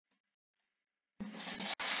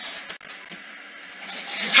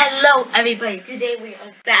Hello everybody, today we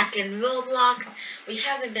are back in Roblox. We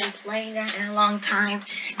haven't been playing that in a long time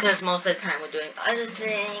because most of the time we're doing other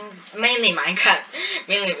things, mainly Minecraft.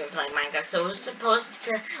 Mainly we've been playing Minecraft, so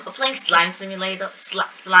we're playing Slime Simulator,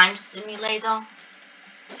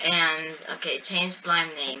 and okay, change slime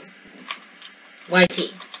name,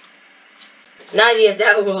 YT. No idea if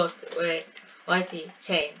that worked, wait, YT,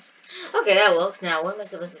 change. Okay, that works. Now what am I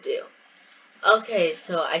supposed to do? Okay,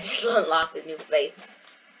 so I just unlocked a new face.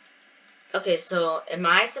 Okay, so am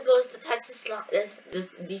I supposed to touch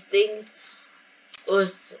these things? Or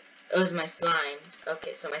is my slime?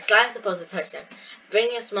 Okay, so my slime is supposed to touch them.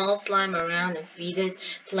 Bring your small slime around and feed it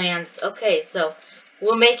plants. Okay, so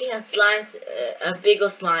we're making a slime, a bigger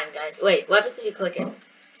slime, guys. Wait, what happens if you click it?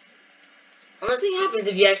 Well, nothing happens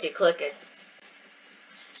if you actually click it.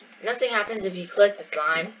 Nothing happens if you click the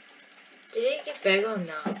slime. Did it get bigger?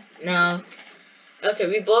 No. No. Okay,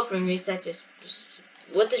 rebuild and reset this.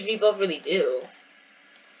 What does rebuild really do?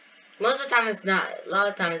 Most of the time it's not. A lot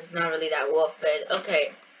of times it's not really that worth it.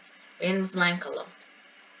 Okay. Random slime color.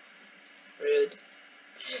 Rude.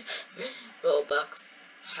 Robux.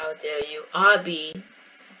 How dare you. RB.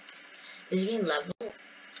 Does it mean level?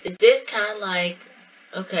 Is this kind of like...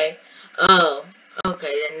 Okay. Oh.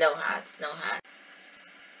 Okay, then no hats. No hats.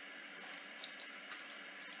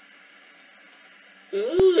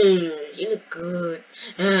 You look good.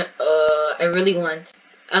 I really want...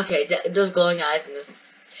 Okay, those glowing eyes and this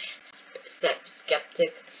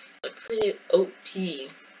skeptic are pretty OP.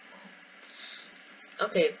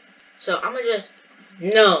 Okay, so I'm gonna just...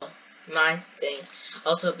 No! My thing.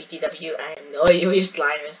 Also, BTW, I know you're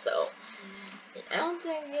slime, so... I don't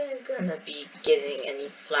think you're gonna be getting any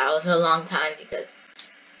flowers in a long time because...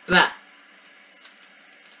 Bruh.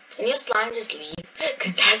 Can your slime just leave?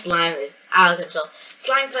 Because that slime is out of control.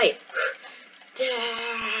 Slime fight!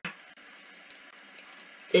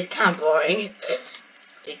 It's kind of boring.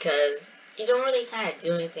 Because you don't really kind of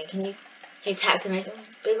do anything. Can you tap to make them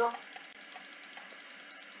bigger?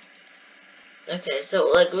 Okay, so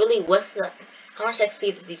like really, how much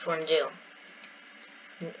XP does each one do?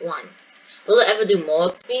 1. Will it ever do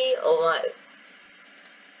more XP or what?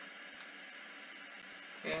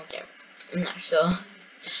 Okay, I'm not sure.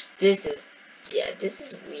 This is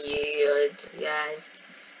weird, guys.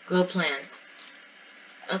 Grow plant.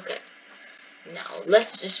 Okay. Now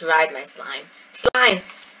let's just ride my slime. Slime!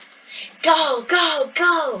 Go, go,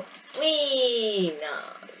 go! Wee!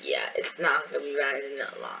 No, yeah, it's not gonna be riding in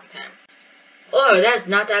a long time. Oh, that's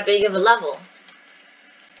not that big of a level.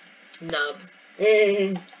 Nub.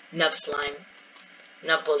 Nub slime.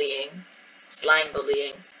 Nub bullying. Slime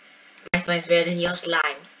bullying. My slime's better than your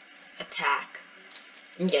slime. Attack.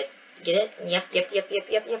 Get it? Yep.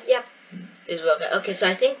 This will go. Okay, so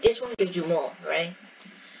I think this one gives you more, right?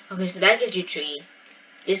 Okay, so that gives you 3.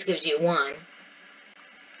 This gives you 1. I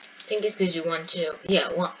think this gives you 1 too.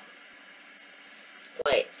 Yeah, 1.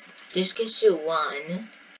 Wait. This gives you 1.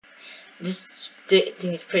 This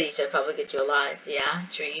thing is pretty, so it probably gets you a lot. Yeah,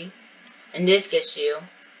 3. And this gets you...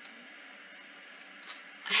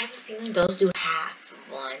 I have a feeling those do half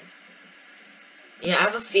of 1. Yeah, I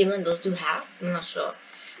have a feeling those do half. I'm not sure.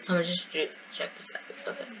 So I'm gonna just check this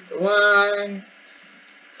out. Okay. 1.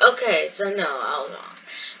 Okay, so no, I was wrong.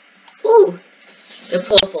 Ooh! They're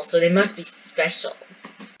purple, so they must be special.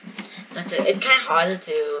 That's it. It's kind of harder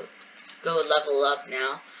to go level up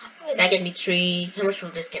now. Okay, that gave me 3. How much will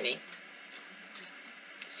this give me?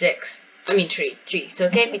 6. I mean 3. 3. So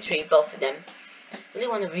it gave me 3, both of them. I really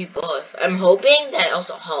want to read both. I'm hoping that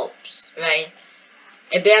also helps, right?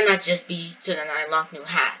 It better not just be so that I unlock new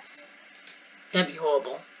hats. That'd be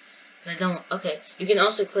horrible. Cause I don't... Okay, you can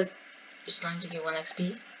also click your slime to get 1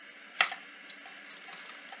 XP.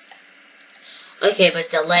 Okay, but it's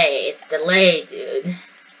delayed. It's delayed, dude.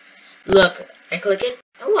 Look, I click it.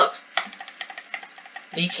 It works.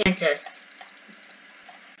 But you can't just...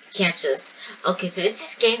 Okay, so is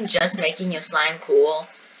this game just making your slime cool?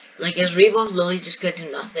 Like, is Rebirth literally just gonna do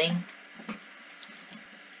nothing?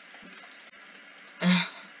 I'm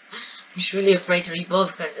just really afraid to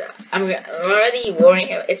Rebirth because I'm already worrying.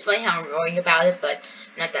 It's funny how I'm worrying about it, but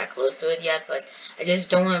not that close to it yet. But I just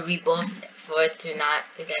don't want to Rebirth for it to not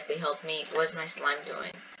exactly help me. What's my slime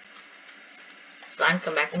doing? Slime,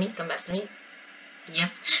 come back to me. Come back to me.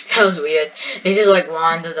 Yep, that was weird. It just like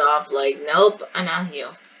wandered off. Like, nope, I'm out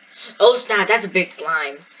here. Oh snap, that's a big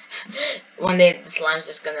slime. One day the slime's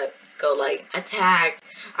just gonna go like, attack.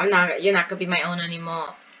 You're not gonna be my own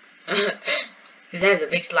anymore. Cause there's a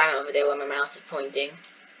big slime over there where my mouse is pointing.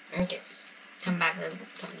 Okay, just come back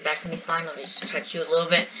to me, slime. Let me just touch you a little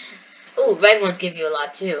bit. Ooh, red ones give you a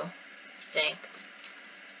lot too, I think.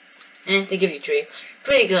 They give you 3.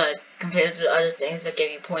 Pretty good compared to other things that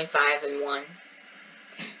give you 0.5 and 1.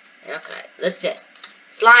 Okay, let's see.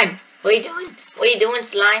 Slime, what are you doing? What are you doing,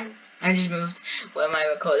 slime? I just moved where my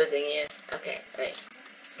recorder thing is. Okay, wait.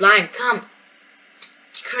 Slime, come.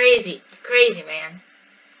 Crazy, crazy, man.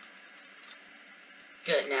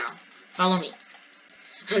 Good, now. Follow me.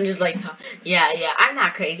 I'm just like, yeah, I'm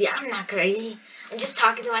not crazy. I'm not crazy. I'm just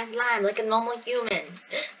talking to my slime like a normal human.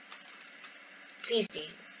 Please be.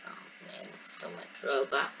 Oh, man, so much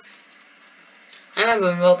Roblox. I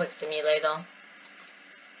remember in Roblox Simulator.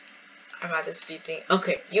 I got this speed thing.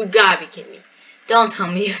 Okay, you gotta be kidding me. Don't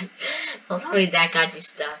tell me that got you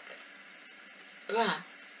stuck. Bruh.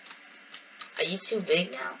 Are you too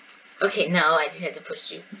big now? Okay, no, I just had to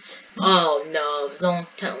push you. Oh no, don't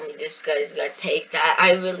tell me this guy's gonna take that.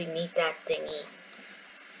 I really need that thingy.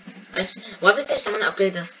 What if there's someone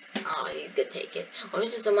upgrade this? Oh, he's gonna take it. What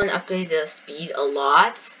if there's someone upgrade the speed a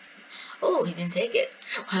lot? Oh, he didn't take it.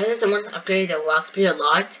 Why did someone upgrade the walk speed a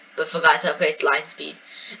lot, but forgot to upgrade slime speed?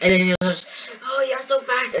 And then he was, oh, you're so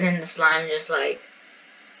fast. And then the slime just like,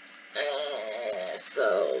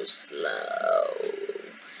 so slow.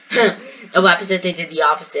 Oh, what happens if they did the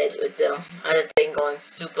opposite with the other thing going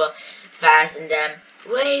super fast and then,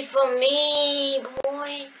 wait for me,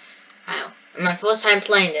 boy. Wow. My first time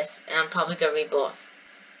playing this, and I'm probably gonna rebuff.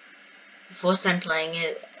 First time playing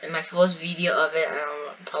it, in my first video of it,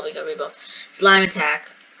 I'm probably gonna rebuff. Slime attack.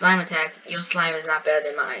 Slime attack. Your slime is not better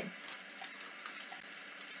than mine.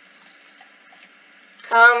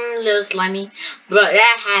 Come, little slimy. Bro,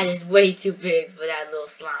 that hat is way too big for that little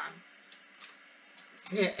slime.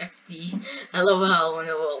 XD. LOL when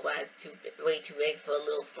the world was way too big for a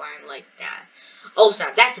little slime like that. Oh,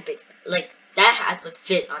 snap. That's a big, like, that hat would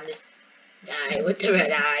fit on this guy with the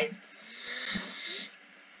red eyes.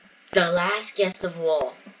 The last guest of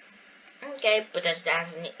all. Okay, but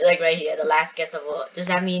that's mean, like right here, the last guest of all. Does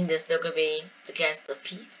that mean there's still gonna be the guest of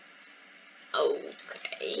peace?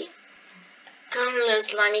 Okay. Come, little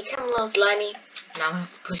slimy. Come, little slimy. Now I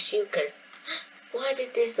have to push you, because why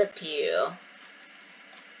did this appear?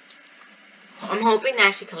 I'm hoping to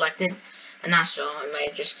actually collect it. I'm not sure. It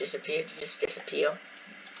might just disappear.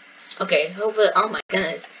 Okay, hopefully. Oh my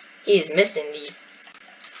goodness. He's missing these.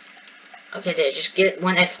 Okay, there. Just get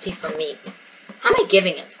 1 XP from me. How am I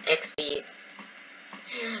giving him XP?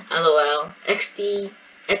 LOL. XD.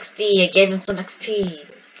 I gave him some XP.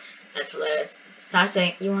 That's hilarious. Stop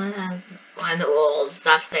saying. You wanna have one in the world.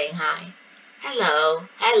 Stop saying hi. Hello.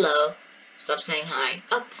 Stop saying hi.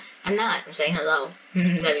 Oh, I'm not. I'm saying hello.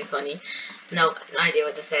 That'd be funny. No idea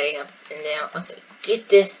what to say up in there. Okay, get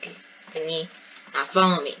this thingy. Now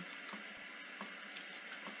follow me.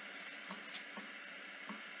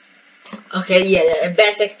 Okay, yeah, the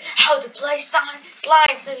basic how to play slime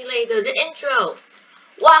simulator. The intro.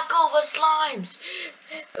 Walk over slimes.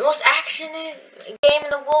 Most action game in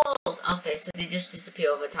the world. Okay, so they just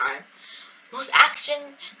disappear over time. Most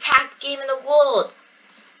action-packed game in the world.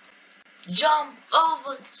 Jump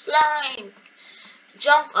over slime.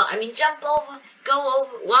 Jump over, go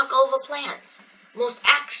over, walk over plants. Most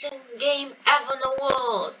action game ever in the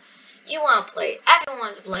world. You want to play it. Everyone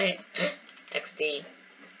wants to play it. XD.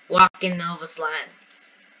 Walking over slimes.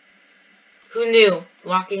 Who knew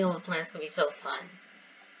walking over plants could be so fun?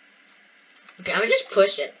 Okay, I'm gonna just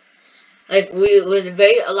push it. Like, with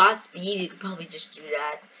a lot of speed, you could probably just do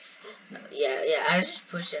that. Yeah, I just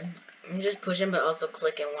push him. I'm just pushing, but also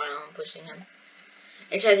clicking while I'm pushing him.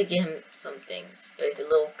 I try to get him some things, but he's a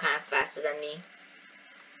little kind of faster than me.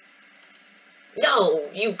 No,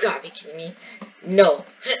 you gotta be kidding me. No.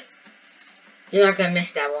 You're not gonna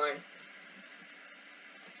miss that one.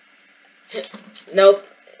 Nope.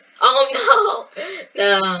 Oh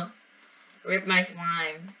no! No. Rip my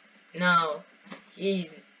slime. No.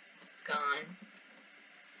 He's gone.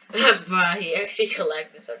 Bruh, he actually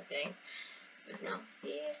collected something. But no.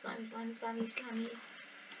 Yeah, slimy.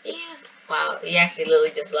 Yes. Wow, he actually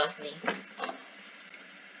literally just left me.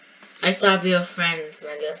 I thought we were friends,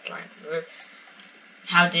 my little slime.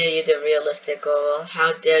 How dare you, the realistic girl?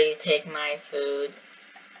 How dare you take my food?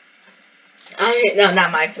 No,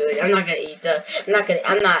 not my food. I'm not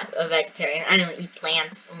a vegetarian. I don't eat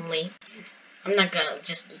plants only. I'm not gonna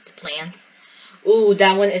just eat the plants. Ooh,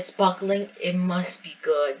 that one is sparkling. It must be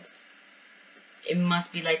good. It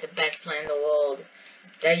must be like the best plant in the world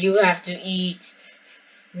that you have to eat.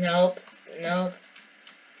 Nope.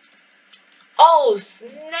 Oh,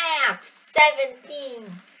 snap! 7,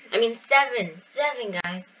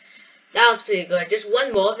 guys. That was pretty good. Just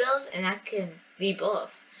 1 more of those, and I can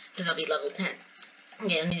rebuff. Because I'll be level 10.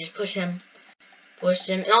 Okay, let me just push him,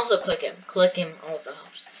 and also click him. Click him also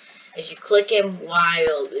helps. if you click him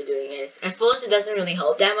while you're doing this. At first, it doesn't really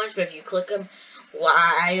help that much, but if you click him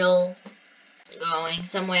while going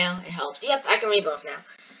somewhere, it helps. Yep, I can rebirth now.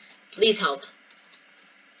 Please help.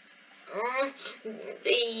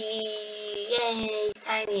 Yay, he's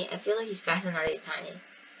tiny. I feel like he's faster now that he's tiny.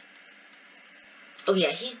 Oh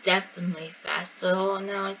yeah, he's definitely faster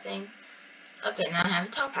now, I think. Okay, now I have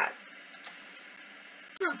a top hat.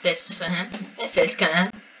 It fits for him. It fits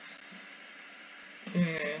kinda.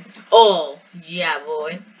 Oh, yeah,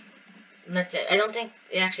 boy. That's it. I don't think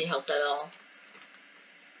it actually helped at all.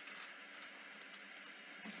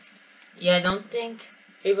 Yeah, I don't think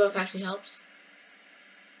rebirth actually helps.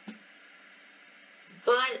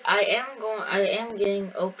 But I am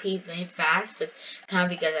getting OP very fast, but kind of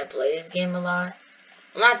because I play this game a lot.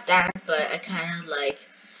 Well, not that, but I kind of like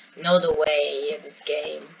know the way of this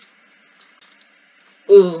game.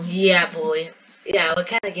 Ooh, yeah, boy. Yeah, we're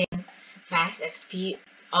kind of getting fast XP.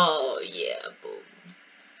 Oh, yeah, boom.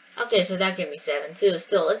 Okay, so that gave me 7 too.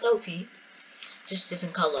 Still, it's OP. Just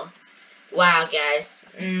different color. Wow, guys.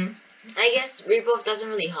 I guess rebirth doesn't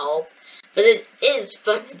really help, but it is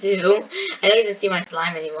fun to do. I don't even see my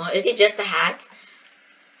slime anymore. Is it just a hat?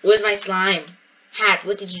 Where's my slime? Hat,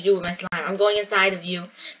 what did you do with my slime? I'm going inside of you.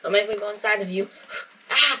 Don't make me go inside of you.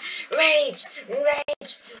 Ah! Rage!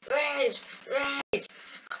 Rage! Rage! Rage!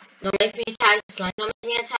 Don't make me attack you, slime. Don't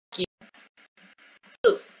make me attack you.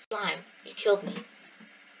 Oof, slime. You killed me.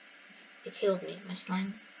 You killed me, my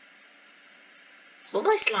slime. Well,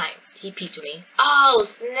 my slime TP to me. Oh,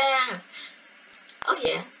 snap! Oh,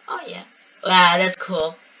 yeah. Oh, yeah. Wow, that's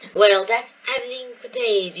cool. Well, that's everything for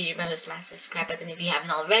today. Please remember to smash the subscribe button if you haven't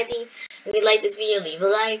already. If you like this video, leave a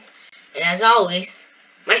like. And as always,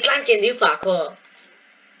 my slime can do parkour.